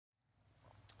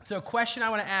So a question I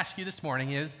want to ask you this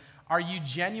morning is, are you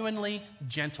genuinely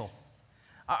gentle?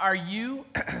 Are you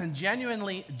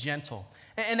genuinely gentle?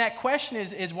 And that question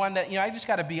is one that, I just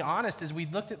got to be honest, as we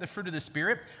looked at the fruit of the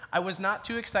Spirit, I was not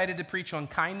too excited to preach on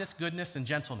kindness, goodness, and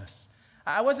gentleness.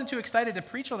 I wasn't too excited to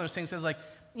preach on those things. I was like,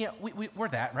 we're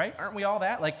that, right? Aren't we all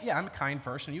that? Like, yeah, I'm a kind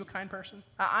person. Are you a kind person?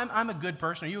 I'm a good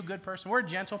person. Are you a good person? We're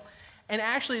gentle. And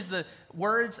actually, it's the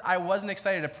words I wasn't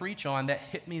excited to preach on that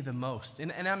hit me the most.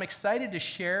 And I'm excited to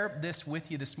share this with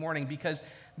you this morning because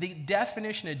the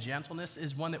definition of gentleness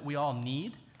is one that we all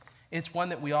need. It's one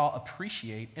that we all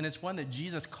appreciate, and it's one that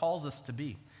Jesus calls us to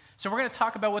be. So we're going to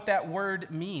talk about what that word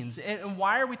means. And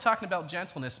why are we talking about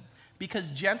gentleness? Because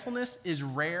gentleness is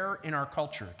rare in our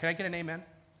culture. Can I get an amen?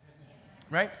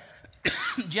 Right?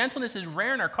 Gentleness is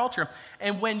rare in our culture,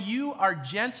 and when you are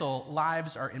gentle,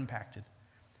 lives are impacted.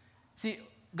 See,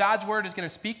 God's word is going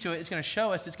to speak to it. It's going to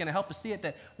show us. It's going to help us see it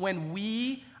that when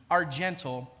we are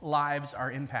gentle, lives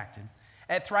are impacted.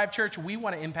 At Thrive Church, we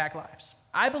want to impact lives.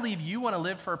 I believe you want to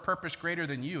live for a purpose greater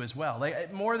than you as well.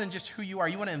 Like, more than just who you are.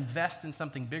 You want to invest in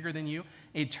something bigger than you,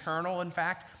 eternal, in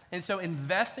fact. And so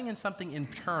investing in something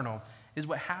eternal is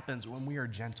what happens when we are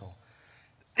gentle.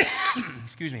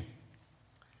 Excuse me.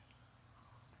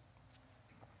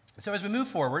 So as we move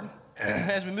forward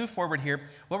here,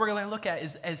 what we're going to look at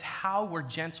is how we're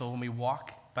gentle when we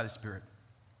walk by the Spirit.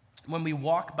 When we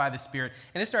walk by the Spirit.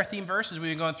 And this is our theme verse as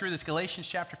we've been going through this. Galatians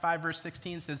chapter 5, verse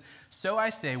 16 says, "So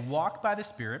I say, walk by the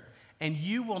Spirit, and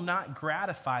you will not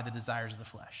gratify the desires of the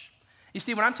flesh." You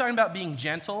see, when I'm talking about being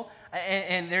gentle,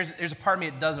 and there's a part of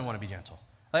me that doesn't want to be gentle.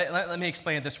 Let me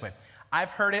explain it this way.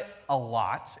 I've heard it a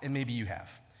lot, and maybe you have.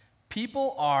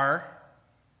 People are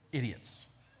idiots.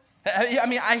 I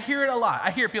mean, I hear it a lot.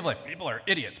 I hear people like, people are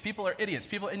idiots,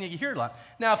 and you hear it a lot.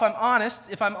 Now, if I'm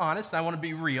honest, and I want to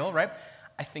be real, right?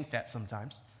 I think that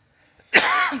sometimes.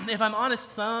 If I'm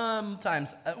honest,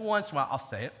 sometimes, once in a while, I'll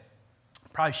say it.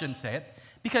 Probably shouldn't say it.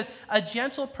 Because a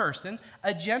gentle person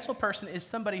is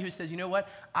somebody who says, you know what?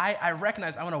 I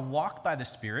recognize I want to walk by the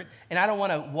Spirit, and I don't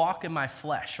want to walk in my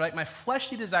flesh, right? My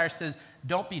fleshly desire says,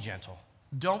 don't be gentle.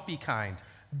 Don't be kind.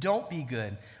 Don't be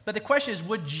good. But the question is,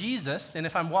 would Jesus, and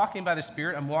if I'm walking by the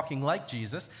Spirit, I'm walking like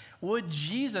Jesus, would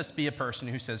Jesus be a person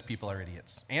who says people are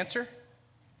idiots? Answer?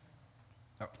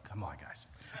 Oh, come on, guys.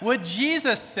 Would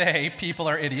Jesus say people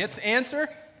are idiots? Answer?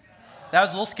 That was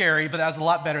a little scary, but that was a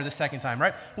lot better the second time,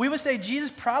 right? We would say Jesus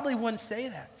probably wouldn't say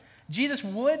that. Jesus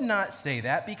would not say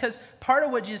that because part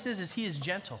of what Jesus is he is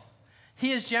gentle.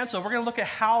 He is gentle. We're going to look at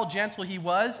how gentle he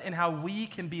was and how we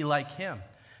can be like him.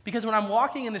 Because when I'm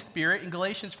walking in the Spirit, in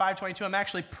Galatians 5:22, I'm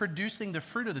actually producing the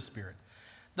fruit of the Spirit.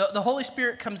 The Holy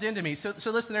Spirit comes into me. So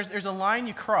listen, there's a line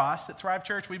you cross at Thrive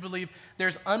Church. We believe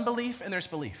there's unbelief and there's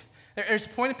belief. There's a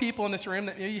point of people in this room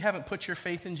that maybe you haven't put your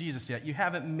faith in Jesus yet. You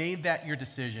haven't made that your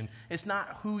decision. It's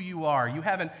not who you are. You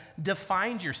haven't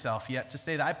defined yourself yet to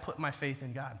say that I put my faith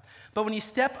in God. But when you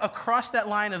step across that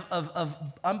line of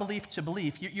unbelief to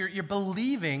belief, you're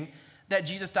believing that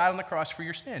Jesus died on the cross for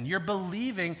your sin. You're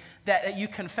believing that you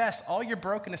confess all your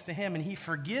brokenness to him and he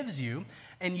forgives you,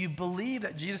 and you believe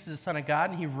that Jesus is the Son of God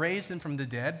and he raised him from the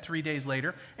dead 3 days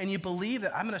later, and you believe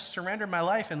that I'm going to surrender my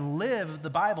life and live the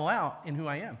Bible out in who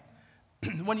I am.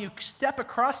 When you step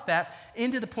across that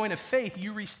into the point of faith,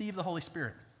 you receive the Holy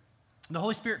Spirit. The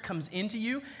Holy Spirit comes into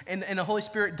you, and the Holy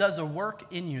Spirit does a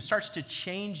work in you, starts to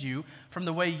change you from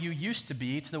the way you used to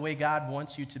be to the way God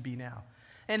wants you to be now.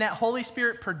 And that Holy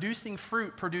Spirit producing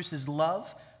fruit produces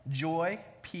love, joy,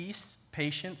 peace,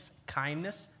 patience,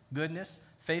 kindness, goodness,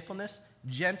 faithfulness,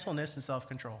 gentleness, and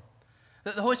self-control.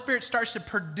 The Holy Spirit starts to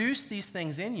produce these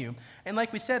things in you. And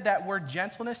like we said, that word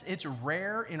gentleness, it's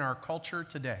rare in our culture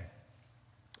today.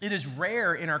 It is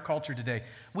rare in our culture today.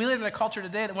 We live in a culture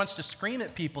today that wants to scream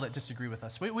at people that disagree with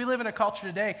us. We live in a culture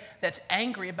today that's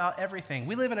angry about everything.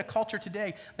 We live in a culture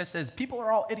today that says people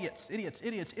are all idiots. And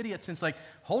it's like,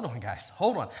 hold on, guys,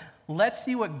 hold on. Let's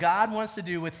see what God wants to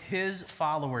do with his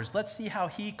followers. Let's see how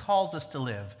he calls us to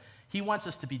live. He wants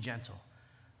us to be gentle.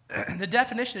 The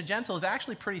definition of gentle is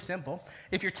actually pretty simple.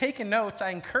 If you're taking notes, I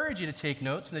encourage you to take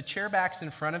notes. In the chair backs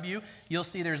in front of you, you'll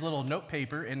see there's a little note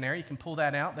paper in there. You can pull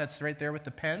that out. That's right there with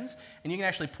the pens. And you can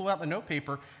actually pull out the note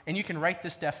paper, and you can write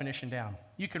this definition down.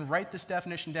 You can write this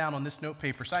definition down on this note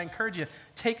paper. So I encourage you to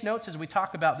take notes as we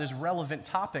talk about this relevant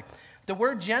topic. The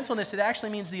word gentleness, it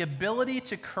actually means the ability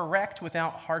to correct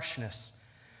without harshness,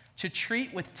 to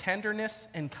treat with tenderness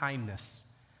and kindness.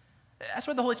 That's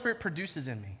what the Holy Spirit produces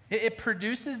in me. It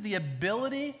produces the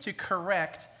ability to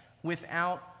correct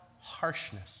without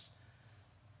harshness.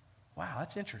 Wow,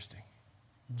 that's interesting.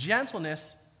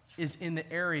 Gentleness is in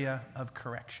the area of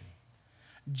correction.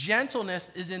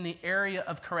 Gentleness is in the area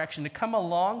of correction, to come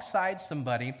alongside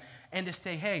somebody and to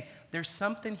say, hey, there's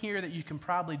something here that you can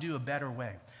probably do a better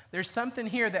way. There's something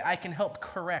here that I can help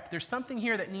correct. There's something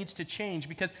here that needs to change,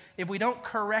 because if we don't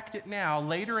correct it now,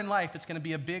 later in life, it's going to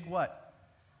be a big what?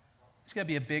 It's going to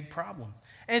be a big problem.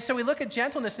 And so we look at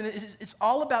gentleness, and it's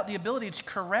all about the ability to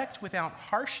correct without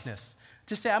harshness,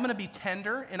 to say, I'm going to be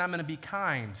tender and I'm going to be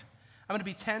kind. I'm going to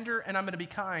be tender and I'm going to be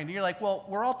kind. And you're like, well,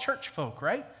 we're all church folk,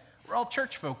 right? We're all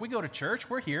church folk. We go to church.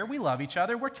 We're here. We love each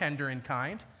other. We're tender and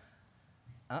kind.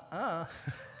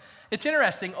 It's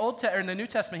interesting, in the New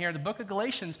Testament here, in the book of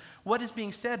Galatians, what is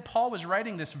being said, Paul was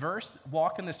writing this verse,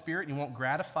 walk in the Spirit and you won't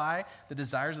gratify the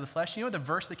desires of the flesh. You know the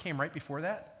verse that came right before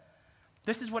that?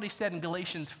 This is what he said in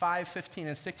Galatians 5, 15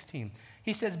 and 16.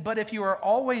 He says, but if you are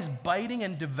always biting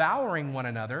and devouring one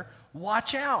another,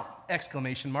 watch out,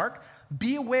 exclamation mark.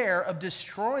 Beware of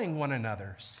destroying one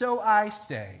another. So I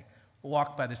say,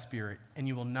 walk by the Spirit, and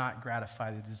you will not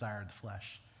gratify the desire of the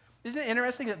flesh. Isn't it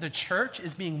interesting that the church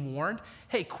is being warned,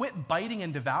 hey, quit biting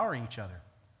and devouring each other.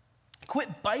 Quit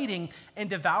biting and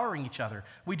devouring each other.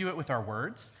 We do it with our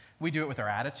words. We do it with our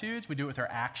attitudes. We do it with our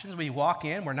actions. We walk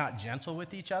in. We're not gentle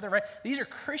with each other, right? These are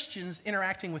Christians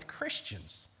interacting with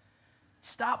Christians.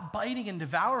 Stop biting and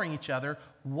devouring each other.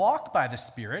 Walk by the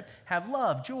Spirit. Have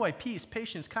love, joy, peace,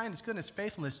 patience, kindness, goodness,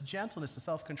 faithfulness, gentleness, and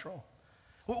self-control.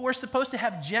 We're supposed to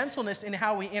have gentleness in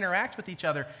how we interact with each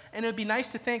other. And it would be nice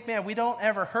to think, man, we don't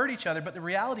ever hurt each other, but the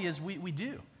reality is we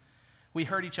do. We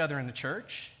hurt each other in the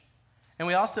church. And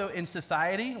we also, in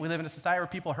society, we live in a society where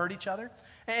people hurt each other.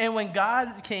 And when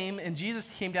God came and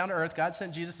Jesus came down to earth, God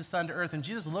sent Jesus, his son, to earth, and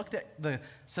Jesus looked at the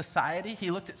society,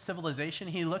 he looked at civilization,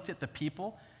 he looked at the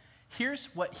people. Here's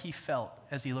what he felt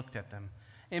as he looked at them.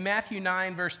 In Matthew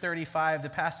 9, verse 35, the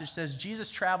passage says,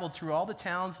 Jesus traveled through all the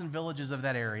towns and villages of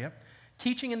that area,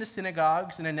 teaching in the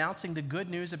synagogues and announcing the good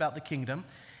news about the kingdom,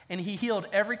 and he healed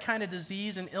every kind of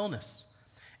disease and illness.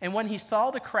 And when he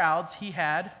saw the crowds, he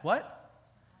had, what?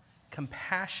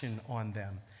 Compassion on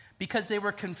them, because they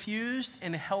were confused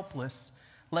and helpless,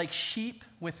 like sheep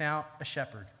without a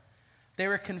shepherd. They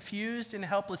were confused and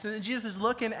helpless. And Jesus is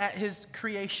looking at his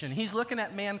creation. He's looking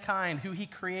at mankind, who he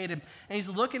created, and he's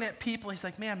looking at people. He's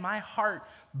like, man, my heart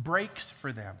breaks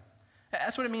for them.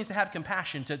 That's what it means to have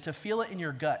compassion, to feel it in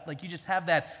your gut. Like you just have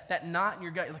that knot in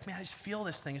your gut. You're like, man, I just feel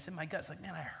this thing. It's in my gut. It's like,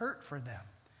 man, I hurt for them.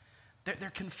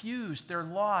 They're confused. They're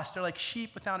lost. They're like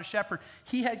sheep without a shepherd.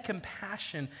 He had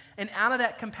compassion. And out of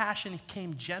that compassion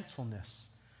came gentleness,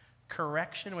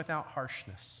 correction without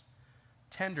harshness,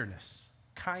 tenderness,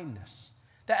 kindness.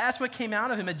 That's what came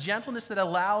out of him, a gentleness that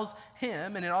allows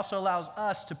him, and it also allows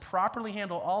us to properly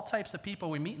handle all types of people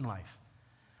we meet in life.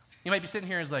 You might be sitting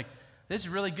here and it's like, this is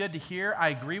really good to hear. I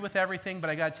agree with everything, but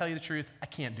I got to tell you the truth. I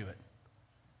can't do it.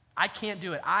 I can't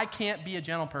do it. I can't be a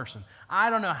gentle person. I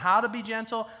don't know how to be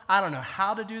gentle. I don't know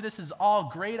how to do this. This is all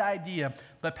a great idea.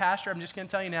 But Pastor, I'm just going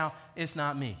to tell you now, it's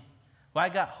not me. Well, I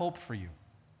got hope for you.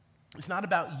 It's not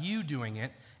about you doing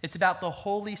it. It's about the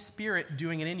Holy Spirit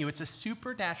doing it in you. It's a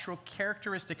supernatural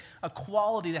characteristic, a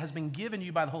quality that has been given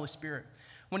you by the Holy Spirit.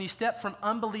 When you step from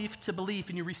unbelief to belief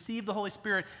and you receive the Holy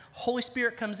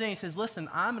Spirit comes in and says, listen,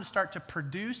 I'm going to start to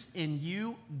produce in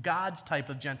you God's type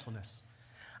of gentleness.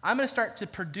 I'm going to start to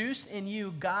produce in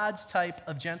you God's type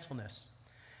of gentleness.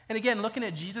 And again, looking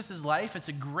at Jesus' life, it's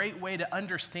a great way to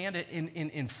understand it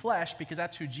in flesh, because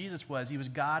that's who Jesus was. He was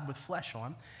God with flesh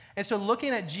on. And so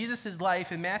looking at Jesus'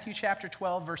 life in Matthew chapter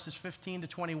 12, verses 15 to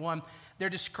 21, they're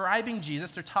describing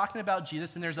Jesus. They're talking about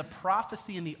Jesus, and there's a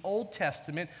prophecy in the Old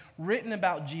Testament written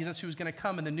about Jesus who's going to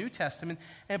come in the New Testament.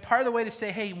 And part of the way to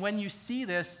say, hey, when you see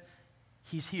this,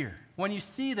 he's here. When you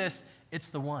see this, it's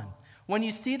the one. When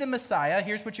you see the Messiah,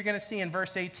 here's what you're going to see in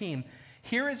verse 18.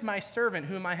 Here is my servant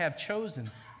whom I have chosen,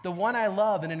 the one I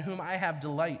love and in whom I have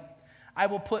delight. I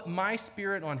will put my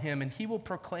spirit on him, and he will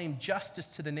proclaim justice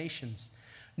to the nations.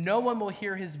 No one will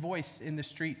hear his voice in the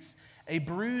streets. A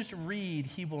bruised reed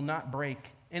he will not break,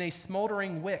 and a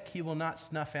smoldering wick he will not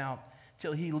snuff out,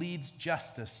 till he leads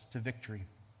justice to victory.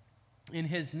 In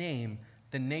his name,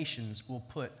 the nations will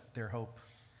put their hope.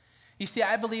 You see,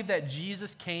 I believe that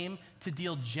Jesus came to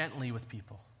deal gently with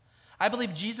people. I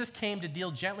believe Jesus came to deal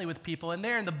gently with people. And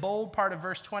there in the bold part of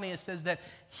verse 20, it says that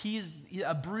he's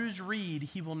a bruised reed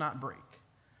he will not break.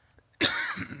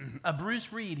 A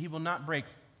bruised reed he will not break,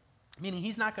 meaning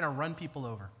he's not going to run people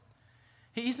over.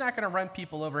 He's not going to run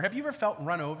people over. Have you ever felt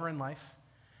run over in life?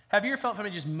 Have you ever felt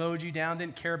somebody just mowed you down,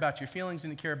 didn't care about your feelings,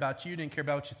 didn't care about you, didn't care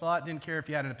about what you thought, didn't care if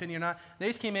you had an opinion or not? They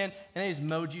just came in and they just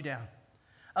mowed you down.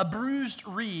 A bruised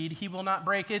reed he will not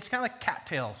break. It's kind of like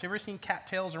cattails. You ever seen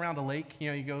cattails around a lake? You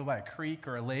know, you go by a creek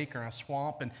or a lake or a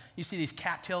swamp, and you see these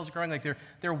cattails growing like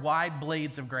they're wide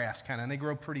blades of grass, kind of, and they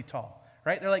grow pretty tall,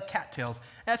 right? They're like cattails.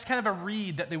 That's kind of a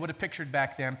reed that they would have pictured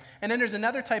back then. And then there's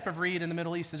another type of reed in the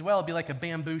Middle East as well. It'd be like a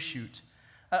bamboo shoot.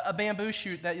 A bamboo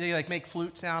shoot that they like make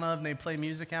flutes out of and they play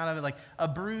music out of it. Like a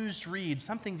bruised reed,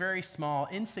 something very small,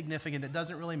 insignificant, that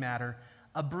doesn't really matter.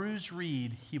 A bruised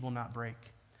reed he will not break.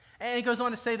 And it goes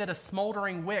on to say that a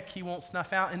smoldering wick he won't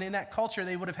snuff out. And in that culture,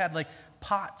 they would have had like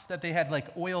pots that they had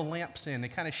like oil lamps in. They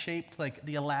kind of shaped like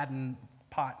the Aladdin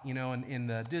pot, you know, in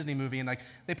the Disney movie. And like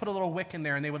they put a little wick in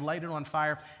there and they would light it on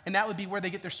fire. And that would be where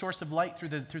they get their source of light through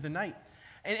the night.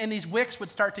 And these wicks would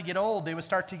start to get old. They would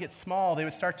start to get small. They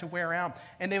would start to wear out.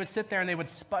 And they would sit there and they would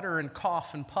sputter and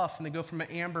cough and puff. And they go from an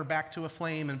amber back to a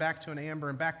flame and back to an amber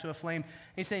and back to a flame.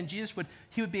 And he's saying Jesus would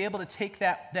be able to take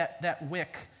that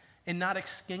wick and not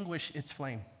extinguish its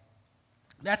flame.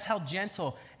 That's how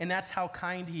gentle and that's how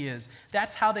kind he is.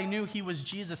 That's how they knew he was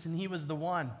Jesus and he was the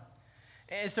one.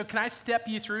 And so can I step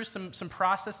you through some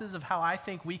processes of how I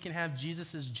think we can have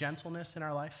Jesus' gentleness in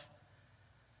our life?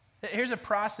 Here's a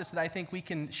process that I think we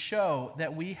can show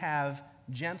that we have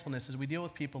gentleness as we deal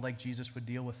with people like Jesus would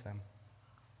deal with them.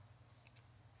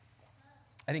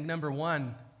 I think number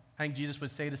one, I think Jesus would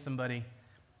say to somebody,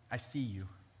 I see you.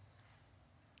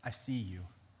 I see you.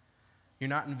 You're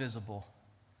not invisible.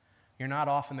 You're not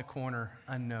off in the corner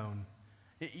unknown.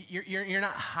 You're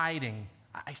not hiding.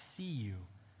 I see you.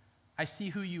 I see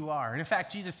who you are. And in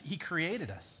fact, Jesus, he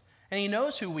created us. And he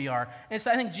knows who we are. And so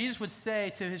I think Jesus would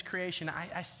say to his creation,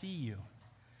 I see you.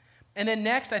 And then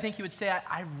next, I think he would say,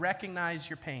 I recognize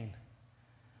your pain.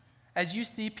 As you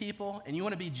see people and you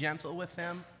want to be gentle with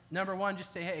them, number one,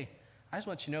 just say, hey, I just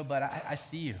want you to know, bud, I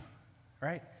see you,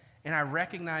 right? And I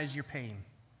recognize your pain.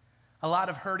 A lot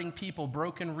of hurting people,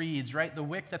 broken reeds, right? The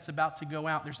wick that's about to go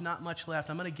out. There's not much left.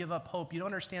 I'm going to give up hope. You don't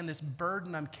understand this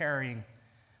burden I'm carrying.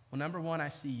 Well, number one, I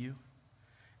see you.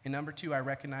 And number two, I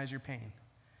recognize your pain.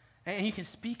 And you can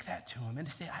speak that to him and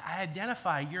to say, I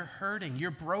identify, you're hurting,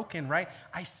 you're broken, right?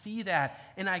 I see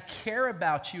that, and I care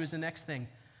about you is the next thing.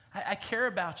 I care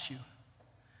about you,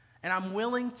 and I'm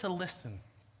willing to listen.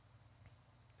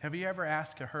 Have you ever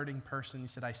asked a hurting person, you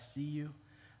said, I see you,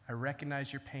 I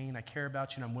recognize your pain, I care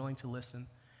about you, and I'm willing to listen?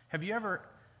 Have you ever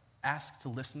asked to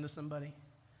listen to somebody?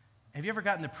 Have you ever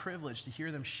gotten the privilege to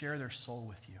hear them share their soul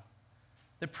with you?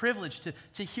 The privilege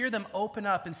to hear them open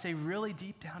up and say, really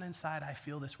deep down inside, I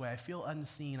feel this way. I feel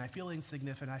unseen. I feel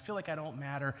insignificant. I feel like I don't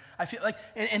matter. I feel like,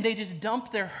 and they just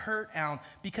dump their hurt out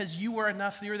because you were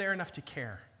there enough to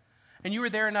care. And you were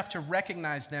there enough to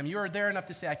recognize them. You were there enough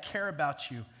to say, I care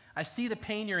about you. I see the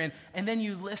pain you're in. And then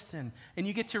you listen, and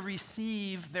you get to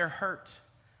receive their hurt.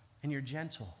 And you're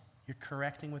gentle. You're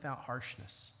correcting without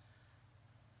harshness.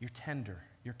 You're tender.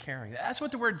 You're caring. That's what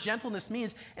the word gentleness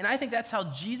means. And I think that's how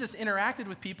Jesus interacted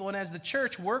with people. And as the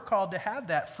church, we're called to have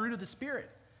that fruit of the Spirit,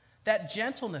 that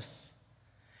gentleness.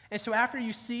 And so after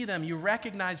you see them, you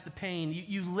recognize the pain.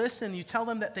 You listen. You tell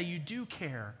them that you do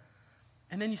care.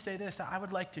 And then you say this, I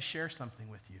would like to share something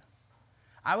with you.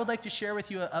 I would like to share with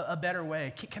you a better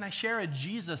way. Can I share a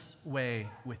Jesus way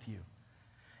with you?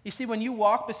 You see, when you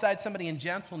walk beside somebody in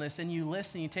gentleness and you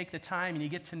listen, you take the time and you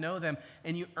get to know them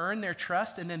and you earn their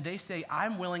trust, and then they say,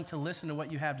 I'm willing to listen to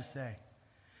what you have to say.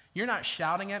 You're not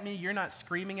shouting at me. You're not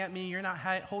screaming at me. You're not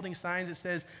holding signs that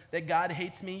says that God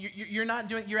hates me.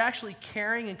 You're actually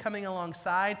caring and coming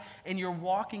alongside, and you're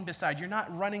walking beside. You're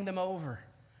not running them over.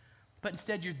 But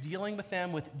instead, you're dealing with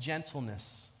them with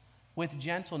gentleness. With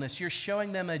gentleness. You're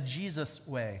showing them a Jesus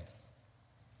way.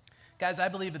 Guys, I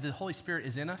believe that the Holy Spirit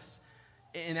is in us.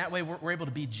 In that way, we're able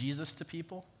to be Jesus to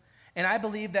people. And I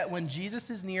believe that when Jesus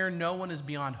is near, no one is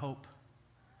beyond hope.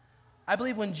 I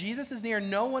believe when Jesus is near,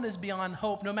 no one is beyond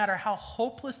hope, no matter how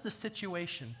hopeless the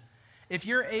situation. If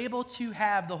you're able to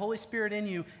have the Holy Spirit in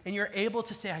you, and you're able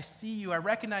to say, I see you, I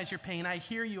recognize your pain, I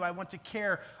hear you, I want to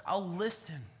care, I'll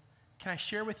listen. Can I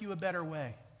share with you a better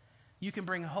way? You can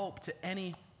bring hope to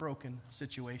any broken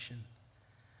situation.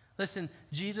 Listen,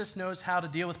 Jesus knows how to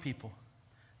deal with people.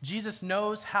 Jesus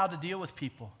knows how to deal with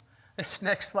people. This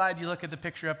next slide, you look at the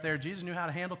picture up there, Jesus knew how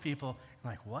to handle people. I'm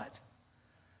like, what?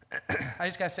 I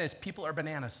just got to say this, people are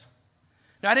bananas.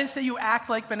 Now, I didn't say you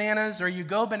act like bananas or you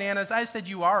go bananas. I said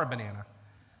you are a banana.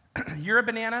 You're a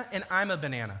banana and I'm a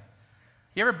banana.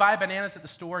 You ever buy bananas at the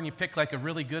store and you pick like a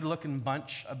really good looking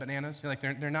bunch of bananas? You're like,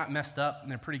 they're not messed up and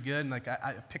they're pretty good. And like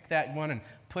I picked that one and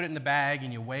put it in the bag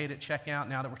and you weigh it at checkout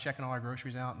now that we're checking all our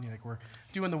groceries out and like we're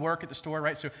doing the work at the store,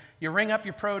 right? So you ring up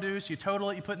your produce, you total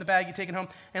it, you put it in the bag, you take it home,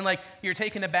 and like you're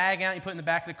taking the bag out, you put it in the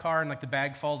back of the car and like the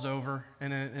bag falls over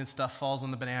and stuff falls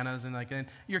on the bananas and like and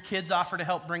your kids offer to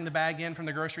help bring the bag in from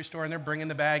the grocery store and they're bringing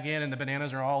the bag in and the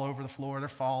bananas are all over the floor, they're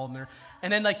falling,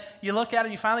 and then like you look at it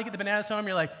and you finally get the bananas home,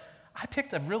 you're like, I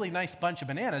picked a really nice bunch of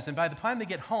bananas, and by the time they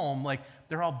get home, like,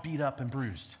 they're all beat up and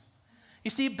bruised. You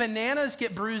see, bananas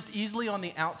get bruised easily on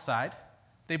the outside.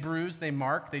 They bruise, they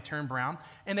mark, they turn brown,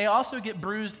 and they also get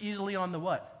bruised easily on the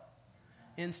what?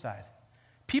 Inside.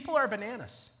 People are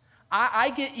bananas. I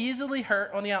get easily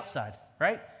hurt on the outside,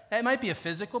 right? It might be a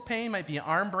physical pain, might be an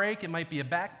arm break, it might be a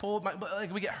back pull,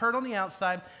 like we get hurt on the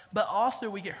outside, but also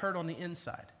we get hurt on the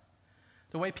inside.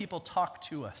 The way people talk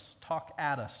to us, talk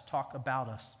at us, talk about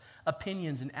us,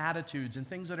 opinions and attitudes and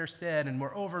things that are said and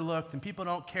we're overlooked and people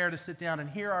don't care to sit down and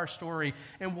hear our story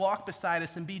and walk beside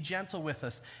us and be gentle with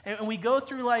us. And we go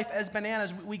through life as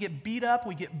bananas. We get beat up,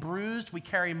 we get bruised, we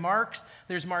carry marks.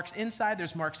 There's marks inside,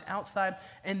 there's marks outside.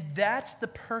 And that's the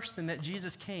person that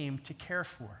Jesus came to care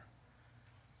for.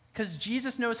 Because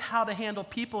Jesus knows how to handle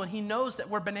people and he knows that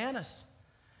we're bananas.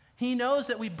 He knows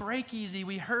that we break easy,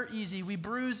 we hurt easy, we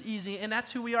bruise easy, and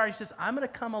that's who we are. He says, I'm going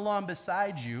to come along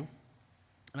beside you,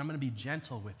 and I'm going to be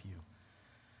gentle with you.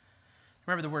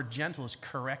 Remember, the word gentle is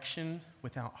correction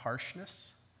without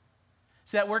harshness.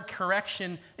 See, that word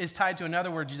correction is tied to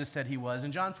another word Jesus said he was.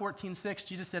 In John 14:6,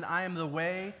 Jesus said, I am the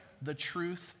way, the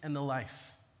truth, and the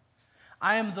life.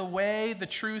 I am the way, the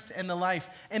truth, and the life.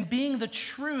 And being the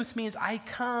truth means I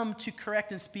come to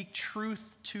correct and speak truth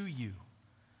to you.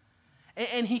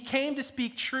 And he came to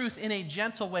speak truth in a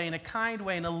gentle way, in a kind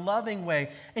way, in a loving way.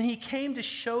 And he came to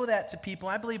show that to people.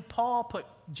 I believe Paul put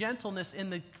gentleness in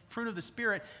the fruit of the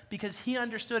Spirit because he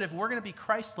understood if we're going to be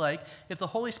Christ-like, if the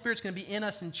Holy Spirit's going to be in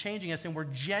us and changing us, and we're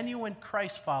genuine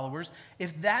Christ followers,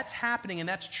 if that's happening and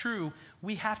that's true,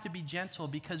 we have to be gentle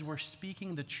because we're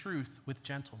speaking the truth with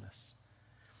gentleness.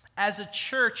 As a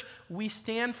church, we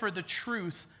stand for the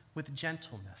truth with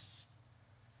gentleness.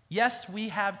 Yes, we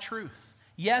have truth.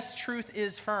 Yes, truth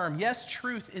is firm. Yes,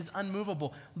 truth is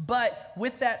unmovable. But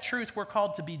with that truth, we're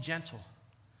called to be gentle.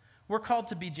 We're called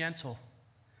to be gentle.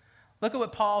 Look at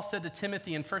what Paul said to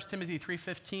Timothy in 1 Timothy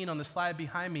 3:15 on the slide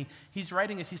behind me. He's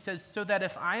writing this. He says, so that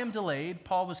if I am delayed,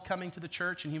 Paul was coming to the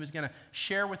church and he was going to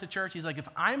share with the church. He's like, if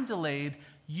I'm delayed,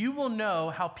 you will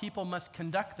know how people must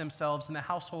conduct themselves in the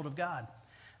household of God.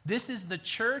 This is the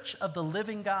church of the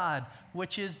living God,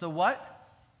 which is the what?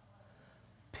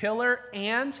 Pillar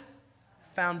and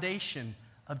foundation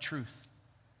of truth.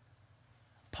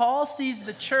 Paul sees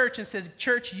the church and says,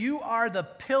 church, you are the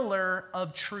pillar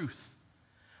of truth.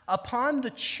 Upon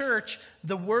the church,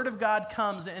 the Word of God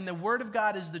comes, and the Word of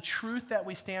God is the truth that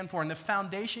we stand for, and the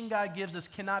foundation God gives us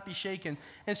cannot be shaken.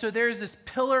 And so there's this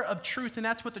pillar of truth, and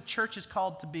that's what the church is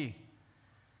called to be.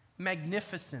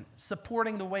 Magnificent,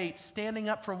 supporting the weight, standing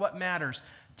up for what matters,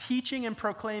 teaching and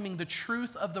proclaiming the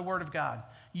truth of the Word of God.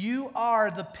 You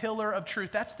are the pillar of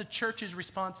truth. That's the church's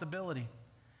responsibility.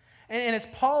 And as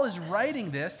Paul is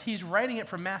writing this, he's writing it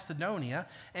from Macedonia.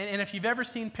 And if you've ever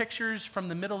seen pictures from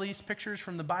the Middle East, pictures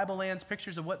from the Bible lands,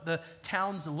 pictures of what the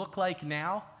towns look like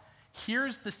now,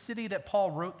 here's the city that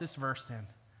Paul wrote this verse in.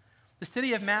 The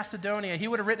city of Macedonia. He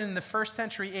would have written in the 1st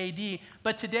century AD,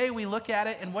 but today we look at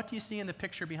it, and what do you see in the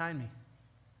picture behind me?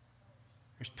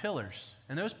 There's pillars.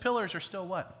 And those pillars are still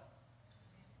what?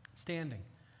 Standing.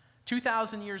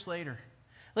 2,000 years later.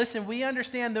 Listen, we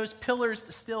understand those pillars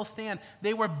still stand.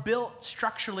 They were built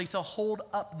structurally to hold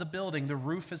up the building. The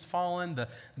roof has fallen,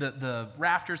 the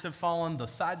rafters have fallen, the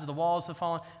sides of the walls have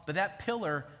fallen, but that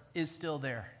pillar is still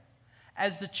there.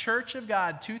 As the church of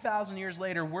God, 2,000 years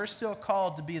later, we're still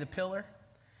called to be the pillar.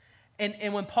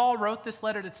 And when Paul wrote this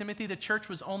letter to Timothy, the church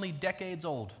was only decades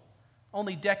old.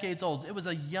 Only decades old. It was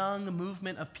a young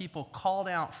movement of people called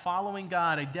out, following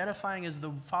God, identifying as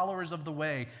the followers of the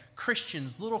way,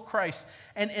 Christians, little Christ.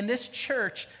 And this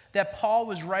church that Paul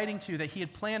was writing to, that he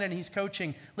had planted and he's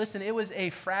coaching, listen, it was a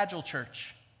fragile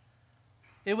church.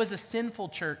 It was a sinful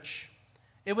church.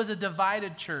 It was a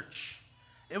divided church.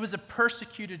 It was a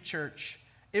persecuted church.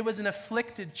 It was an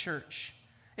afflicted church.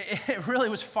 It really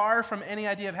was far from any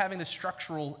idea of having the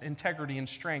structural integrity and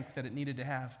strength that it needed to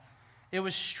have. It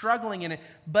was struggling in it.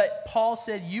 But Paul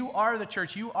said, you are the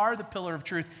church. You are the pillar of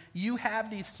truth. You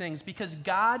have these things because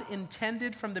God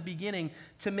intended from the beginning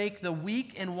to make the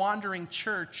weak and wandering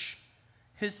church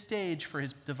his stage for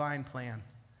his divine plan.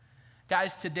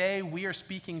 Guys, today we are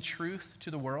speaking truth to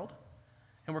the world,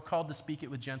 and we're called to speak it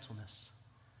with gentleness.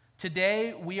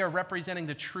 Today, we are representing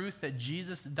the truth that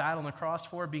Jesus died on the cross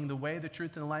for, being the way, the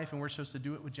truth, and the life, and we're supposed to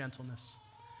do it with gentleness.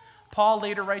 Paul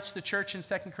later writes to the church in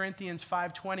 2 Corinthians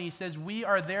 5:20, he says, "We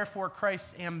are therefore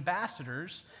Christ's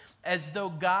ambassadors, as though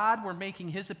God were making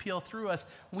his appeal through us.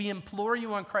 We implore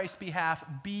you on Christ's behalf,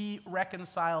 be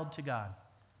reconciled to God."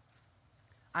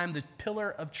 I'm the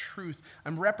pillar of truth.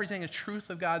 I'm representing the truth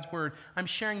of God's word. I'm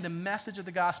sharing the message of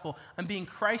the gospel. I'm being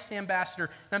Christ's ambassador.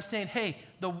 And I'm saying, hey,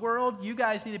 the world, you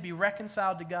guys need to be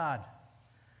reconciled to God.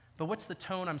 But what's the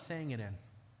tone I'm saying it in?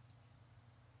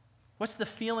 What's the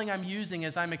feeling I'm using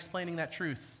as I'm explaining that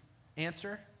truth?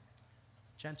 Answer,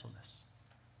 gentleness.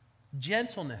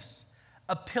 Gentleness.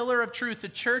 A pillar of truth. The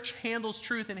church handles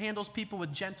truth and handles people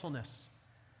with gentleness,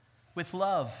 with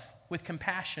love, with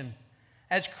compassion.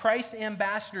 As Christ's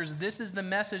ambassadors, this is the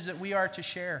message that we are to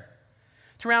share.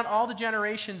 Throughout all the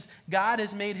generations, God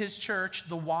has made his church,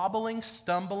 the wobbling,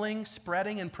 stumbling,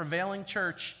 spreading, and prevailing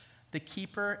church, the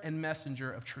keeper and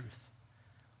messenger of truth.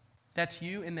 That's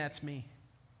you and that's me.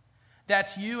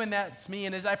 That's you and that's me.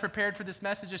 And as I prepared for this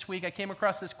message this week, I came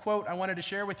across this quote I wanted to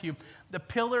share with you. The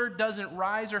pillar doesn't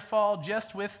rise or fall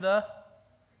just with the,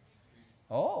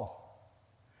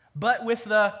 but with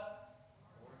the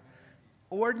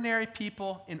ordinary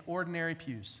people in ordinary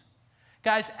pews.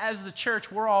 Guys, as the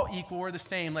church, we're all equal. We're the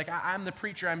same. Like I'm the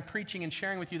preacher. I'm preaching and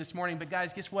sharing with you this morning. But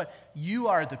guys, guess what? You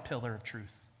are the pillar of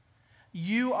truth.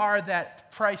 You are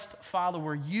that Christ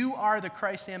follower. You are the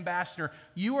Christ ambassador.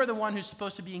 You are the one who's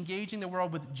supposed to be engaging the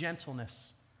world with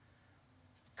gentleness,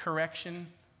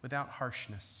 correction without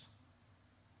harshness,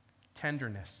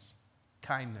 tenderness,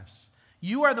 kindness.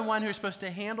 You are the one who's supposed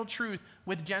to handle truth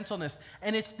with gentleness.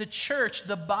 And it's the church,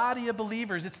 the body of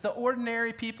believers. It's the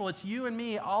ordinary people. It's you and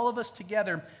me, all of us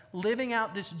together, living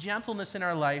out this gentleness in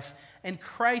our life. And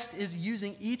Christ is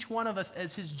using each one of us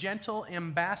as his gentle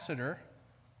ambassador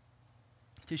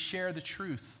to share the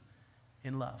truth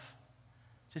in love.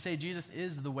 To say Jesus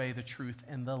is the way, the truth,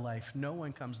 and the life. No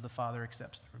one comes to the Father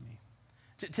except through me.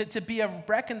 To be a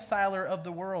reconciler of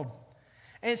the world.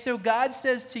 And so God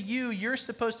says to you, you're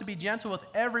supposed to be gentle with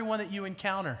everyone that you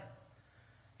encounter.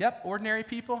 Yep, ordinary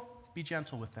people, be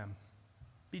gentle with them.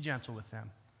 Be gentle with them.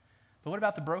 But what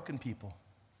about the broken people?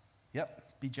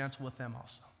 Yep, be gentle with them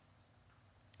also.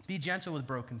 Be gentle with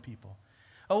broken people.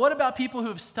 Oh, what about people who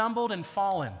have stumbled and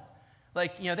fallen?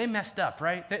 Like, they messed up,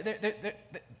 right?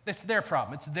 It's their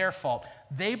problem. It's their fault.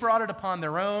 They brought it upon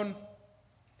their own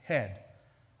head,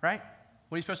 right?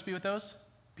 What are you supposed to be with those?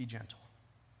 Be gentle.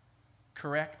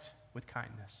 Correct with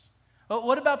kindness. Well,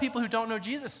 what about people who don't know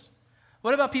Jesus?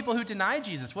 What about people who deny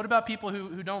Jesus? What about people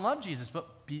who don't love Jesus?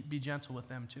 But be gentle with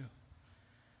them too.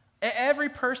 Every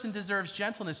person deserves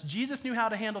gentleness. Jesus knew how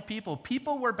to handle people.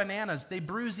 People were bananas. They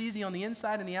bruise easy on the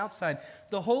inside and the outside.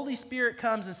 The Holy Spirit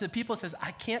comes and says, people says,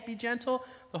 I can't be gentle.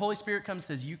 The Holy Spirit comes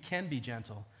and says, you can be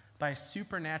gentle by a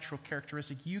supernatural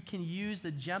characteristic. You can use the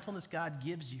gentleness God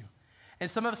gives you. And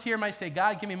some of us here might say,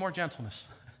 God, give me more gentleness.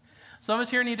 Some of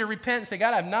us here need to repent and say,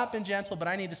 God, I've not been gentle, but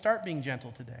I need to start being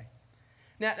gentle today.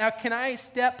 Now, can I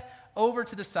step over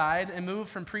to the side and move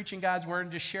from preaching God's word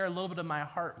and just share a little bit of my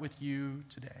heart with you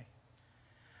today?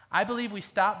 I believe we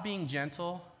stop being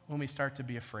gentle when we start to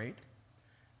be afraid,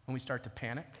 when we start to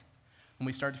panic, when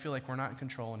we start to feel like we're not in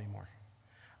control anymore.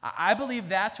 I believe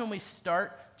that's when we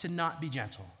start to not be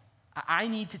gentle. I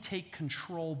need to take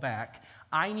control back.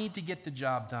 I need to get the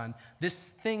job done. This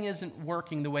thing isn't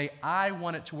working the way I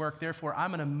want it to work. Therefore,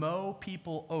 I'm going to mow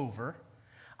people over.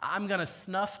 I'm going to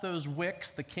snuff those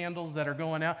wicks, the candles that are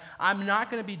going out. I'm not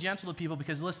going to be gentle to people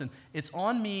because, listen, it's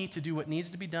on me to do what needs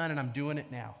to be done, and I'm doing it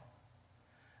now.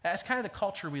 That's kind of the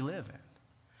culture we live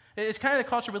in. It's kind of the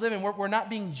culture we live in. We're not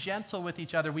being gentle with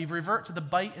each other. We revert to the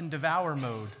bite and devour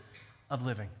mode of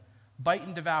living. Bite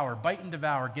and devour, bite and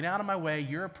devour. Get out of my way.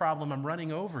 You're a problem. I'm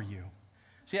running over you.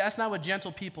 See, that's not what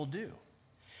gentle people do.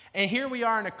 And here we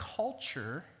are in a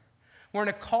culture. We're in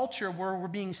a culture where we're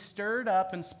being stirred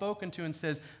up and spoken to and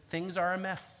says, things are a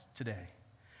mess today.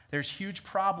 There's huge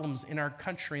problems in our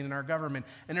country and in our government.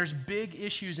 And there's big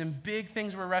issues and big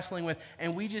things we're wrestling with.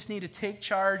 And we just need to take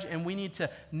charge and we need to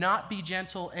not be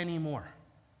gentle anymore.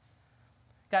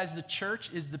 Guys, the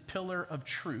church is the pillar of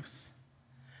truth.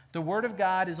 The Word of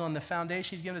God is on the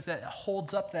foundation He's given us that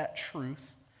holds up that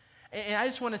truth. And I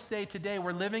just want to say today,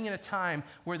 we're living in a time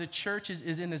where the church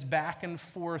is in this back and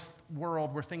forth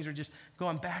world where things are just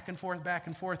going back and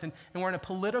forth, and we're in a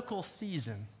political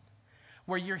season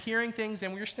where you're hearing things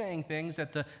and we're saying things,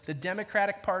 that the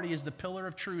Democratic Party is the pillar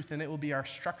of truth and it will be our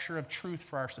structure of truth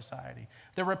for our society.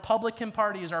 The Republican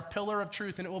Party is our pillar of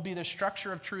truth and it will be the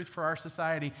structure of truth for our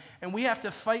society. And we have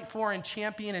to fight for and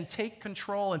champion and take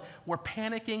control, and we're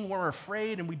panicking, we're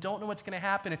afraid, and we don't know what's going to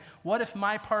happen. And what if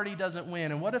my party doesn't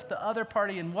win? And what if the other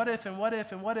party? And what if, and what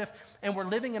if, and what if? And we're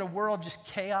living in a world of just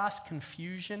chaos,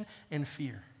 confusion, and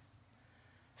fear.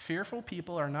 Fearful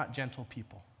people are not gentle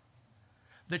people.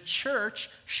 The church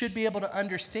should be able to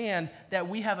understand that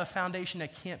we have a foundation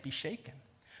that can't be shaken.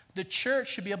 The church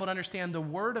should be able to understand the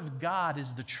Word of God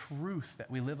is the truth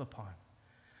that we live upon.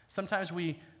 Sometimes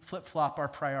we flip-flop our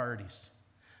priorities.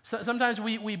 Sometimes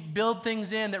we build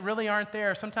things in that really aren't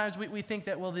there. Sometimes we think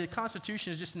that, well, the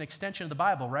Constitution is just an extension of the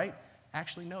Bible, right?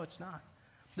 Actually, no, it's not.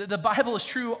 The Bible is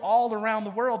true all around the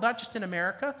world, not just in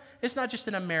America. It's not just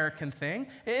an American thing.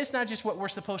 It's not just what we're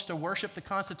supposed to worship, the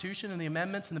Constitution and the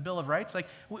amendments and the Bill of Rights. Like,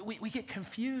 we get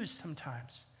confused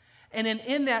sometimes. And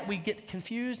in that, we get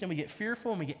confused and we get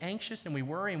fearful and we get anxious and we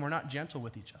worry and we're not gentle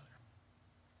with each other.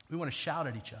 We want to shout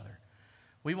at each other.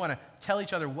 We want to tell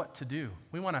each other what to do.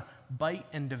 We want to bite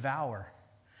and devour.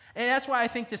 And that's why I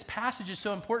think this passage is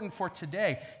so important for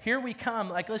today. Here we come,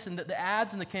 like, listen, the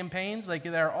ads and the campaigns, like,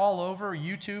 they're all over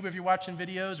YouTube if you're watching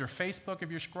videos, or Facebook if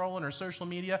you're scrolling, or social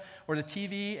media, or the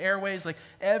TV airways. Like,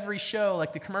 every show,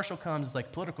 like, the commercial comes,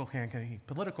 like, political campaign,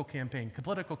 political campaign,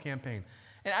 political campaign.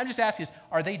 And I'm just asking,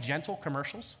 are they gentle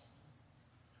commercials?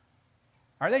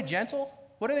 Are they gentle?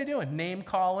 What are they doing? Name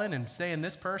calling and saying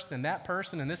this person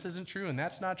and this isn't true and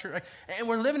that's not true. And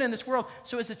we're living in this world.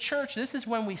 So as a church, this is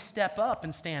when we step up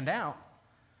and stand out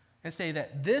and say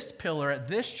that this pillar at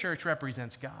this church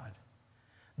represents God.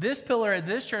 This pillar at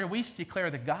this church, we declare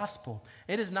the gospel.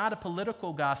 It is not a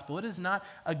political gospel. It is not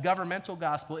a governmental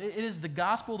gospel. It is the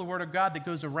gospel, the word of God, that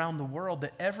goes around the world,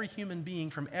 that every human being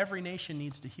from every nation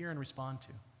needs to hear and respond to.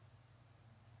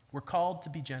 We're called to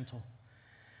be gentle.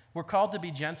 We're called to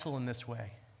be gentle in this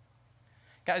way.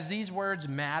 Guys, these words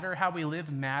matter. How we live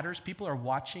matters. People are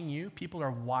watching you. People are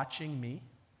watching me.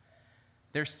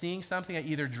 They're seeing something that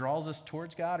either draws us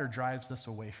towards God or drives us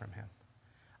away from Him.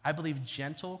 I believe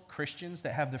gentle Christians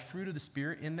that have the fruit of the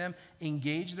Spirit in them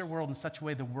engage their world in such a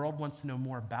way the world wants to know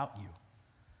more about you.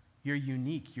 You're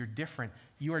unique. You're different.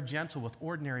 You are gentle with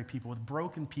ordinary people, with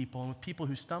broken people, and with people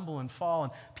who stumble and fall,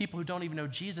 and people who don't even know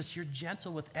Jesus. You're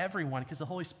gentle with everyone because the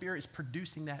Holy Spirit is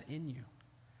producing that in you.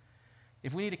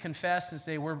 If we need to confess and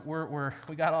say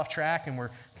we got off track and we're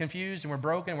confused and we're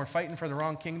broken and we're fighting for the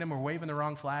wrong kingdom, we're waving the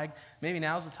wrong flag, maybe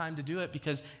now's the time to do it,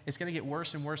 because it's going to get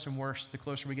worse and worse and worse the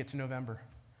closer we get to November.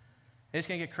 It's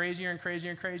going to get crazier and crazier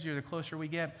and crazier the closer we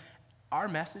get. Our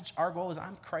message, our goal is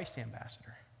I'm Christ's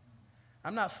ambassador.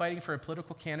 I'm not fighting for a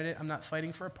political candidate. I'm not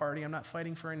fighting for a party. I'm not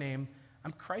fighting for a name.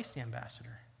 I'm Christ's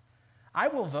ambassador. I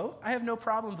will vote. I have no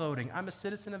problem voting. I'm a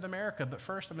citizen of America, but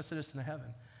first I'm a citizen of heaven.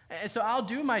 And so I'll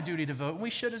do my duty to vote. We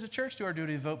should, as a church, do our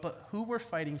duty to vote, but who we're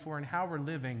fighting for and how we're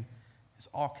living is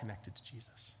all connected to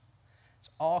Jesus. It's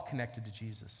all connected to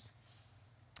Jesus.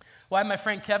 Well, I have my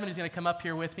friend Kevin who's going to come up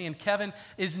here with me, and Kevin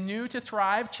is new to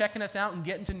Thrive, checking us out and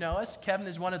getting to know us. Kevin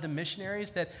is one of the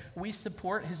missionaries that we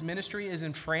support. His ministry is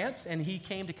in France, and he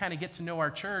came to kind of get to know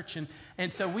our church,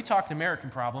 and so we talked American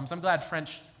problems. I'm glad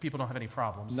French people don't have any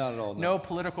problems. Not at all. No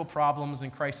political problems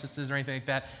and crises or anything like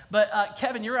that. But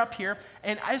Kevin, you're up here,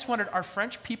 and I just wondered, are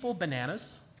French people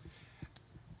bananas?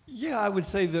 Yeah, I would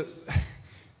say that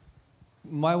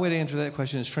my way to answer that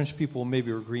question is French people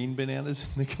maybe are green bananas.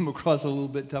 They come across a little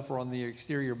bit tougher on the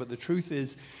exterior, but the truth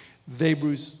is they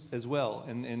bruise as well.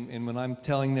 And when I'm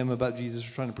telling them about Jesus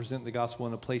or trying to present the gospel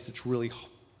in a place that's really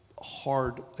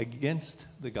hard against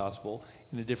the gospel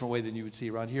in a different way than you would see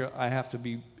around here, I have to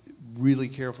be really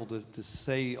careful to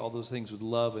say all those things with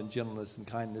love and gentleness and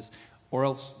kindness, or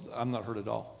else I'm not hurt at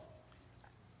all.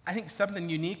 I think something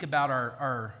unique about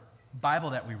our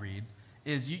Bible that we read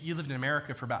is you lived in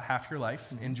America for about half your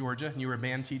life in Georgia, and you were a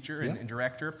band teacher and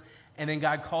director, and then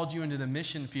God called you into the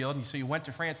mission field, and so you went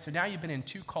to France. So now you've been in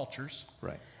two cultures.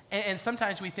 Right. And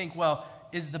sometimes we think, well,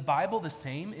 is the Bible the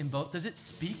same in both? Does it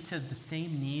speak to the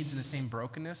same needs and the same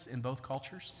brokenness in both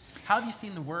cultures? How have you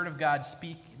seen the Word of God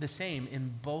speak the same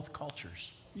in both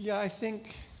cultures? Yeah, I've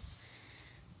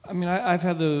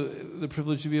had the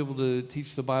privilege to be able to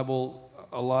teach the Bible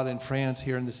a lot in France,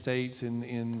 here in the States,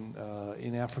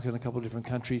 in Africa, and a couple of different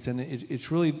countries, and it's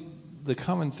really the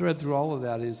common thread through all of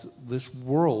that is this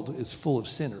world is full of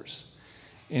sinners,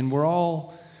 and we're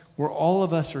all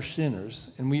of us are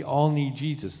sinners, and we all need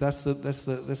Jesus. That's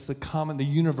the common, the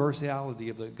universality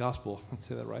of the gospel. I'd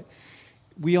say that right.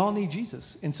 We all need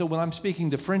Jesus, and so when I'm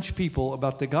speaking to French people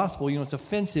about the gospel, it's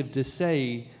offensive to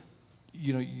say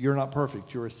you're not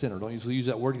perfect. You're a sinner. Don't usually use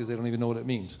that word because they don't even know what it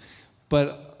means.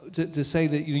 But to say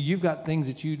that you've got things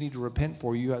that you need to repent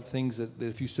for, you got things that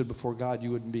if you stood before God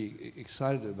you wouldn't be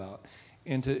excited about,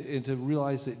 and to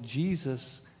realize that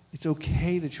Jesus, it's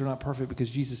okay that you're not perfect because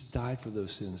Jesus died for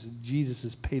those sins. Jesus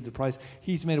has paid the price.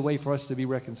 He's made a way for us to be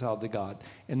reconciled to God,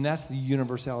 and that's the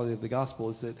universality of the gospel,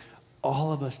 is that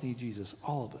all of us need Jesus,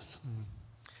 all of us. Mm-hmm.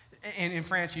 And in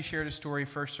France, you shared a story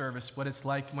first service, what it's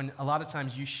like when a lot of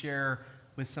times you share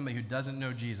with somebody who doesn't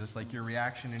know Jesus, like your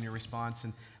reaction and your response,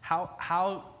 and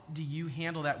how do you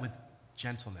handle that with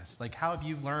gentleness? Like, how have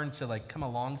you learned to like come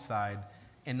alongside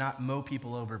and not mow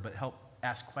people over, but help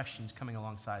ask questions coming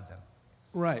alongside them?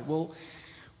 Right. Well,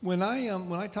 when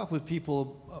I talk with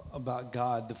people about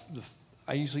God,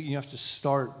 I usually have to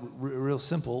start real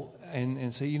simple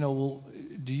and say, well,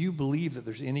 do you believe that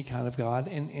there's any kind of God?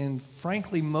 And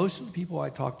frankly, most of the people I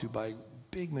talk to, by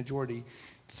big majority,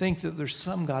 think that there's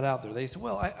some God out there. They say,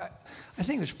 well, I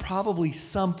think there's probably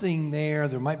something there.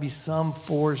 There might be some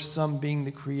force, some being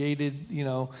that created,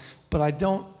 but I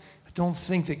don't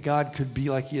think that God could be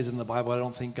like he is in the Bible. I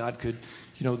don't think God could,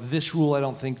 this rule I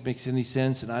don't think makes any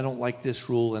sense, and I don't like this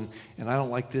rule, and I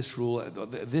don't like this rule.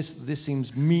 This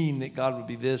seems mean that God would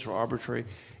be this or arbitrary.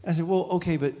 And I said, well,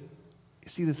 okay, but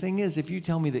see, the thing is, if you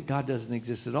tell me that God doesn't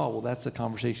exist at all, well, that's a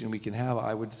conversation we can have.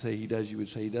 I would say he does, you would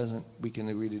say he doesn't. We can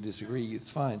agree to disagree. It's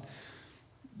fine.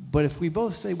 But if we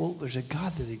both say, well, there's a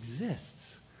God that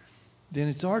exists, then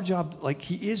it's our job, like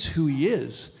he is who he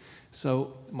is.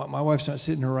 So my wife's not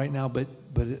sitting here right now, but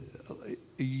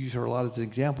you use her a lot as an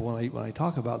example when I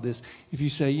talk about this. If you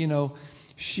say,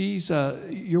 she's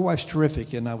your wife's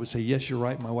terrific, and I would say, yes, you're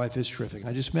right, my wife is terrific.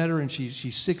 I just met her, and she's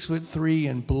 6'3"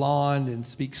 and blonde and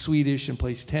speaks Swedish and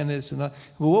plays tennis. And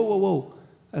whoa,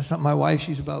 that's not my wife.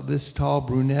 She's about this tall,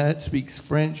 brunette, speaks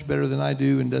French better than I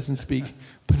do, and doesn't speak.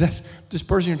 But this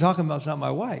person you're talking about is not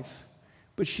my wife.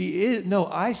 But she is. No,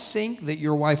 I think that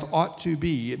your wife ought to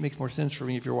be. It makes more sense for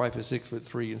me if your wife is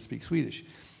 6'3" and speaks Swedish.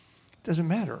 It doesn't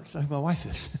matter. It's not who my wife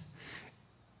is.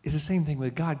 It's the same thing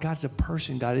with God. God's a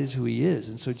person. God is who he is.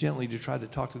 And so gently to try to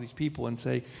talk to these people and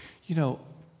say,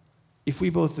 if we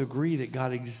both agree that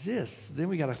God exists, then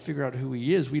we got to figure out who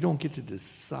he is. We don't get to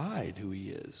decide who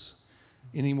he is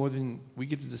any more than we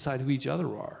get to decide who each other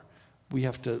are. We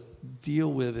have to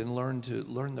deal with and learn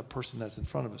the person that's in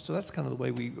front of us. So that's kind of the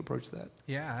way we approach that.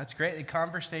 Yeah, that's great. A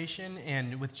conversation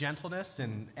and with gentleness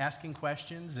and asking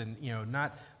questions and,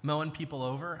 not mowing people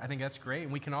over. I think that's great.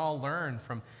 And we can all learn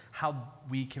from how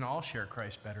we can all share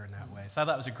Christ better in that way. So I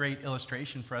thought it was a great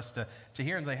illustration for us to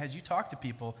hear and say, as you talk to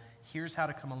people, here's how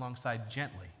to come alongside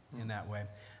gently in that way.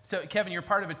 So, Kevin, you're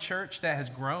part of a church that has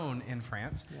grown in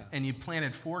France, and you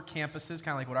planted 4 campuses,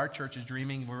 kind of like what our church is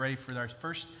dreaming. We're ready for our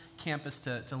first campus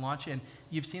to launch, and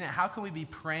you've seen it. How can we be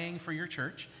praying for your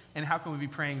church, and how can we be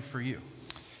praying for you?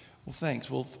 Well, thanks.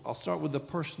 Well, I'll start with the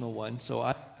personal one.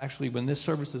 So when this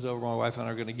service is over, my wife and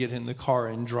I are going to get in the car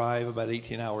and drive about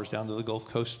 18 hours down to the Gulf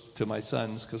Coast to my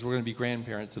sons, because we're going to be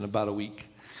grandparents in about a week.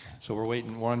 So we're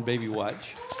on baby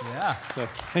watch. Yeah. So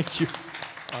thank you.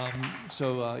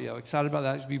 Excited about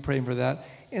that. Be praying for that.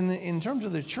 In terms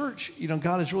of the church,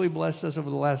 God has really blessed us over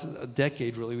the last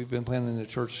decade, really. We've been planning the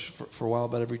church for a while,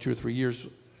 about every 2 or 3 years.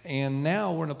 And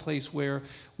now we're in a place where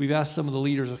we've asked some of the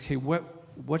leaders, okay,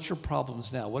 what's your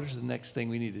problems now? What is the next thing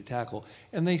we need to tackle?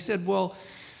 And they said, well,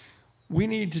 we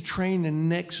need to train the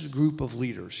next group of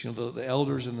leaders. The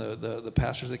elders and the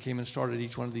pastors that came and started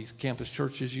each one of these campus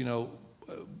churches,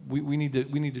 we need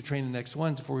to train the next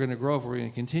ones. If we're going to grow, if we're going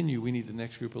to continue, we need the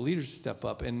next group of leaders to step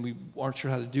up, and we aren't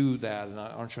sure how to do that, and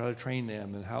aren't sure how to train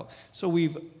them, and how. So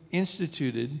we've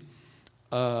instituted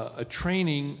a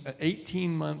training, an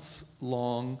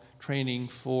 18-month-long training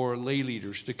for lay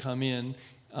leaders to come in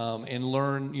and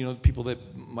learn. People that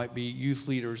might be youth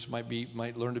leaders,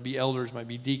 might learn to be elders, might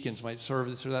be deacons, might serve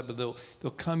this or that, but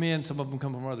they'll come in. Some of them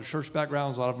come from other church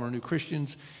backgrounds. A lot of them are new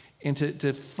Christians. And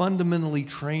to fundamentally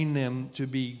train them to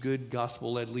be good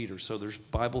gospel-led leaders. So there's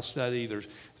Bible study, there's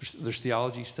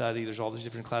theology study, there's all these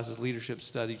different classes, leadership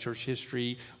study, church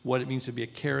history, what it means to be a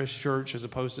charis church as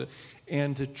opposed to,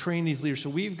 and to train these leaders.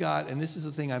 So we've got, and this is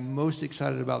the thing I'm most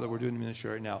excited about that we're doing in ministry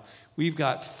right now, we've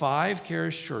got 5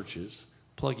 charis churches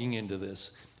plugging into this.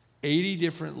 80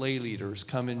 different lay leaders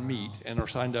come and meet and are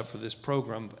signed up for this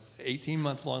program,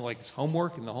 18-month long, like it's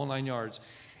homework and the whole 9 yards.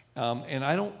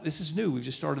 This is new. We've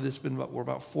just started this, we're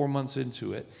about 4 months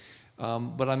into it.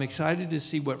 But I'm excited to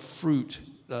see what fruit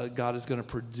God is going to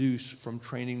produce from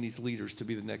training these leaders to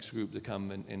be the next group to come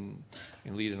and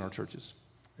lead in our churches.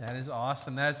 That is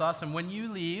awesome. That is awesome. When you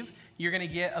leave, you're going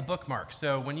to get a bookmark.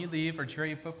 So when you leave, or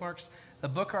Jerry, bookmarks, the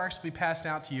bookmarks will be passed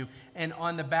out to you. And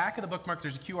on the back of the bookmark,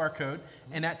 there's a QR code,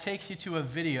 and that takes you to a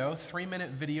video, 3-minute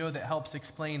video that helps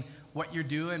explain what you're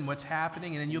doing, what's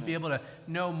happening, and then you'll be able to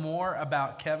know more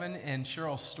about Kevin and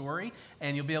Cheryl's story,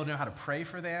 and you'll be able to know how to pray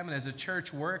for them. And as a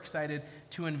church, we're excited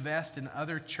to invest in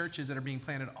other churches that are being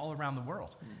planted all around the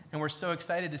world. And we're so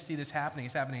excited to see this happening.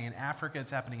 It's happening in Africa,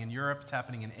 it's happening in Europe, it's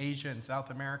happening in Asia and South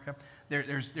America.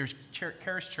 There's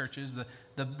Charis churches,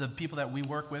 the people that we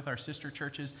work with, our sister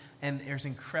churches, and there's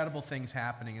incredible things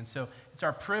happening. And so it's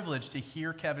our privilege to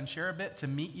hear Kevin share a bit, to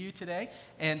meet you today,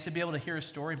 and to be able to hear his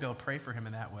story, be able to pray for him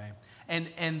in that way.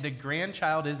 And the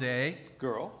grandchild is a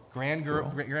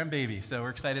grandbaby. So we're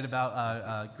excited about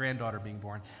a granddaughter being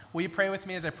born. Will you pray with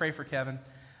me as I pray for Kevin?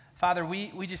 Father,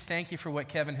 we just thank you for what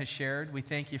Kevin has shared. We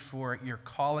thank you for your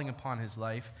calling upon his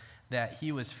life, that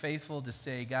he was faithful to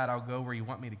say, God, I'll go where you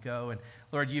want me to go. And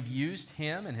Lord, you've used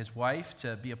him and his wife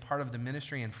to be a part of the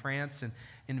ministry in France and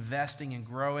investing and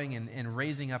growing and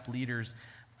raising up leaders.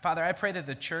 Father, I pray that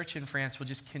the church in France will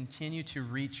just continue to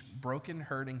reach broken,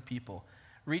 hurting people.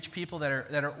 Reach people that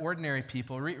are ordinary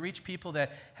people. Reach people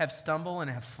that have stumbled and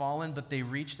have fallen, but they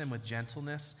reach them with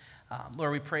gentleness.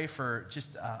 Lord, we pray for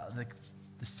just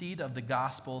the seed of the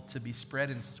gospel to be spread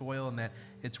in soil, and that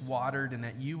it's watered, and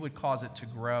that you would cause it to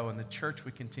grow, and the church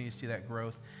would continue to see that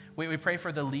growth. We pray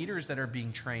for the leaders that are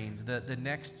being trained, the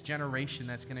next generation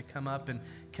that's going to come up and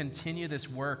continue this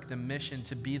work, the mission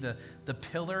to be the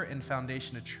pillar and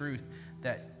foundation of truth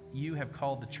that you have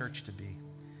called the church to be.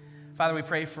 Father, we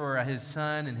pray for his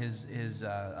son and his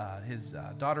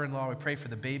daughter-in-law. We pray for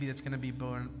the baby that's going to be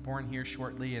born here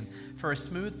shortly, and for a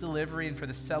smooth delivery, and for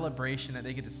the celebration that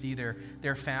they get to see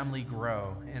their family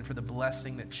grow, and for the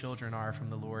blessing that children are from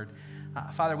the Lord.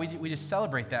 Father, we just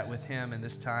celebrate that with him in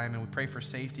this time, and we pray for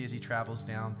safety as he travels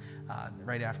down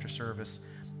right after service.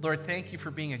 Lord, thank you for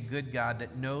being a good God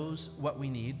that knows what we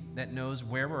need, that knows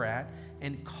where we're at,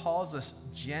 and calls us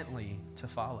gently to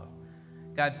follow.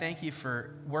 God, thank you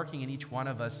for working in each one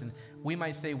of us. And we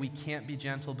might say we can't be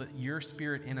gentle, but your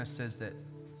spirit in us says that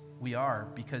we are,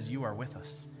 because you are with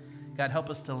us. God, help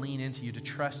us to lean into you, to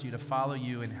trust you, to follow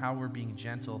you in how we're being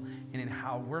gentle and in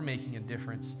how we're making a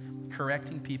difference,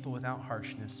 correcting people without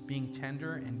harshness, being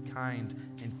tender and kind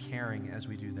and caring as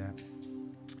we do that.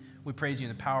 We praise you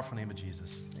in the powerful name of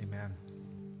Jesus. Amen.